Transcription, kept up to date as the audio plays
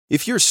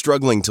If you're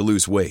struggling to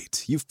lose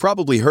weight, you've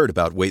probably heard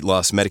about weight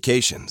loss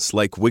medications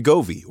like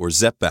Wegovy or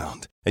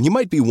Zepbound, and you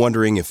might be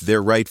wondering if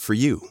they're right for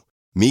you.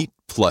 Meet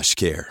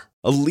PlushCare,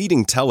 a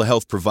leading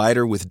telehealth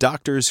provider with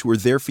doctors who are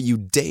there for you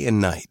day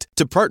and night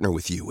to partner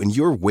with you in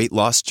your weight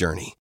loss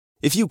journey.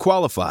 If you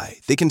qualify,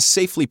 they can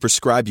safely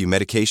prescribe you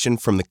medication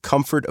from the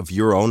comfort of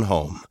your own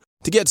home.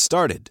 To get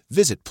started,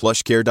 visit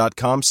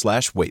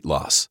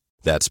plushcare.com/weightloss.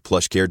 That's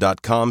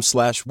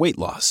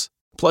plushcare.com/weightloss.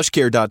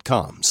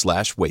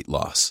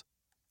 plushcare.com/weightloss.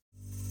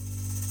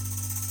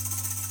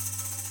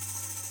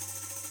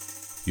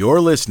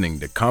 You're listening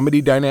to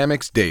Comedy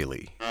Dynamics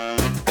Daily.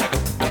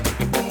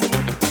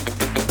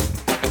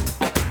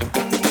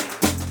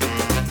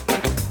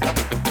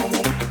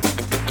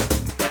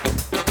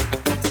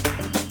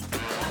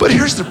 But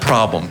here's the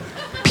problem.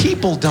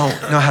 People don't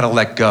know how to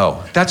let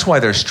go. That's why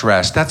they're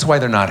stressed. That's why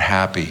they're not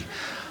happy.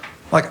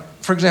 Like,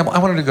 for example, I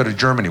wanted to go to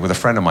Germany with a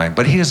friend of mine,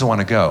 but he doesn't want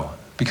to go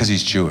because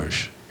he's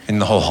Jewish in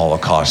the whole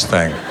Holocaust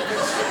thing.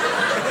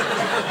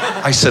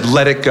 I said,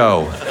 let it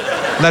go.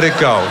 Let it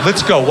go.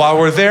 Let's go. While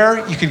we're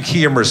there, you can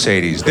key a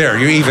Mercedes. There,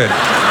 you're even.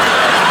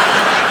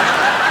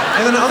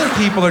 And then other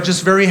people are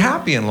just very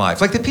happy in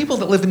life. Like the people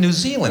that live in New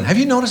Zealand. Have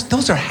you noticed?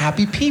 Those are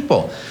happy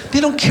people. They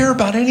don't care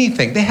about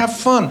anything. They have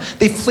fun.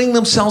 They fling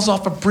themselves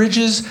off of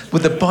bridges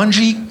with a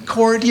bungee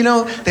cord, you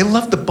know? They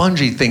love the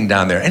bungee thing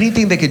down there.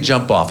 Anything they could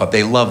jump off of,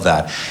 they love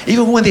that.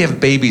 Even when they have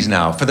babies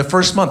now, for the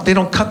first month, they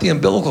don't cut the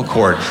umbilical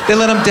cord. They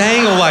let them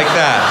dangle like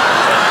that.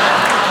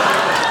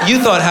 You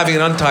thought having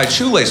an untied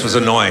shoelace was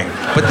annoying,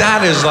 but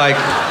that is like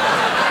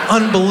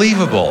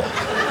unbelievable.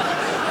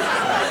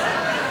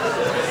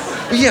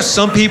 But yes,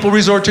 some people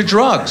resort to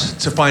drugs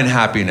to find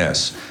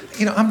happiness.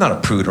 You know, I'm not a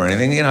prude or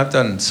anything. You know, I've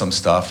done some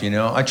stuff, you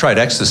know. I tried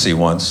ecstasy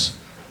once,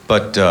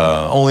 but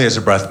only as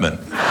a breath mint.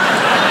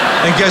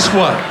 And guess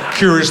what?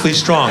 Curiously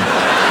strong.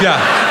 Yeah.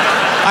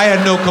 I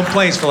had no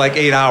complaints for like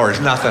 8 hours.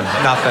 Nothing.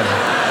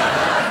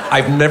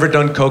 I've never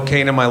done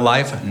cocaine in my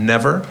life.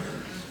 Never.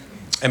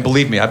 And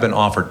believe me, I've been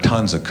offered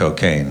tons of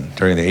cocaine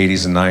during the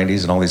 80s and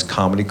 90s and all these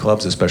comedy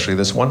clubs, especially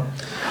this one.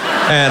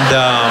 And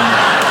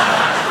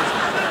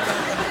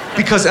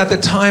because at the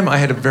time I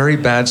had a very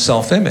bad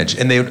self-image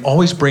and they would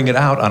always bring it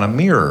out on a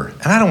mirror.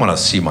 And I don't want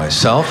to see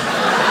myself.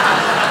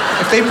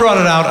 If they brought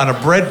it out on a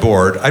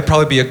breadboard, I'd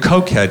probably be a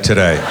cokehead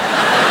today.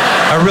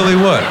 I really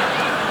would.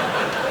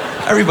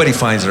 Everybody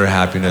finds their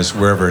happiness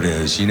wherever it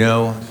is, you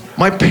know?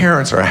 My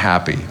parents are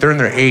happy. They're in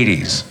their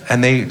 80s,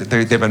 and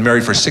they've been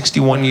married for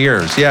 61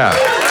 years. Yeah.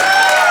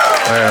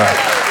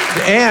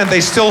 And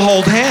they still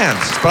hold hands.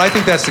 But I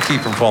think that's to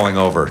keep from falling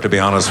over, to be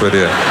honest with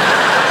you.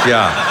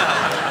 Yeah.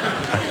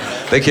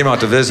 They came out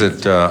to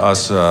visit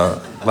us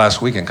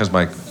last weekend because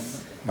my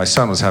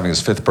son was having his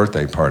 5th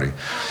birthday party.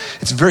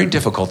 It's very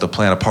difficult to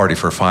plan a party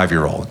for a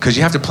 5-year-old because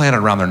you have to plan it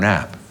around their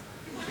nap.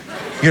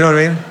 You know what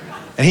I mean?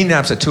 And he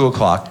naps at 2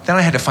 o'clock. Then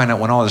I had to find out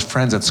when all his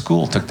friends at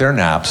school took their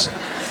naps.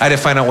 I had to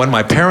find out when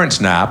my parents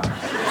nap.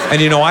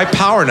 And you know, I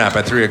power nap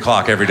at 3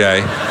 o'clock every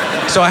day.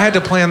 So I had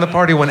to plan the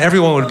party when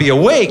everyone would be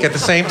awake at the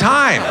same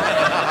time.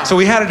 So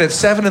we had it at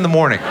 7 in the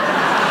morning.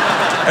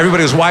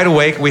 Everybody was wide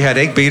awake. We had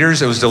egg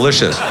beaters. It was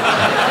delicious.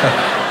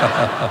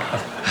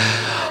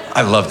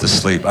 I love to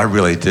sleep. I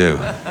really do.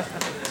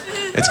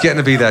 It's getting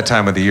to be that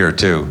time of the year,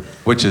 too,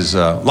 which is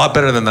a lot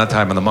better than that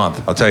time of the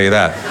month, I'll tell you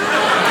that.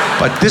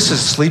 But this is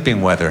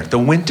sleeping weather. The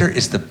winter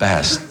is the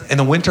best. In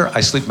the winter,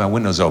 I sleep my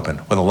windows open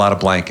with a lot of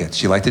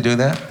blankets. You like to do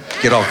that?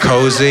 Get all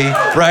cozy,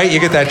 right? You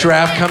get that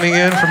draft coming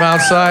in from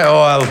outside.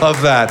 Oh, I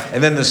love that.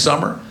 And then in the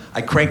summer,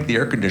 I crank the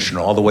air conditioner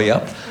all the way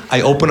up.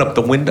 I open up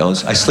the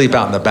windows. I sleep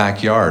out in the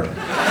backyard.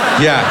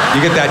 Yeah,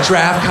 you get that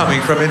draft coming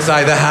from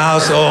inside the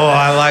house. Oh,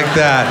 I like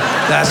that.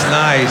 That's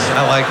nice.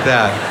 I like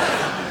that.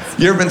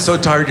 You ever been so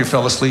tired you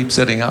fell asleep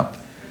sitting up?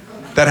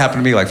 That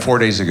happened to me like 4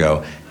 days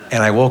ago.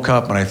 And I woke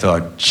up and I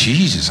thought,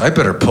 Jesus, I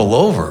better pull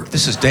over.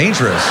 This is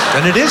dangerous.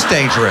 And it is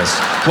dangerous,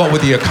 what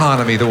with the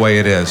economy the way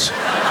it is.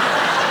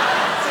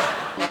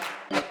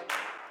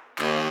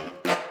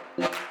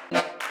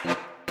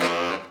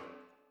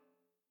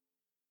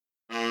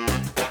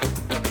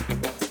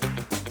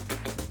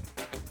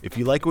 If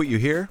you like what you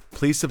hear,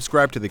 please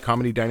subscribe to the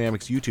Comedy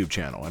Dynamics YouTube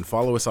channel and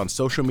follow us on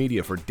social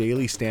media for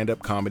daily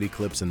stand-up comedy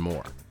clips and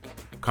more.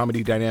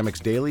 Comedy Dynamics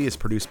Daily is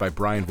produced by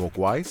Brian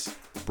Volk-Weiss,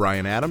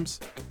 Brian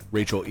Adams,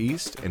 Rachel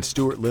East, and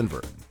Stuart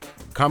Lindver.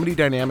 Comedy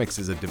Dynamics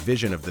is a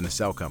division of the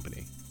Nacelle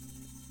Company.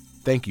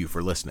 Thank you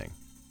for listening.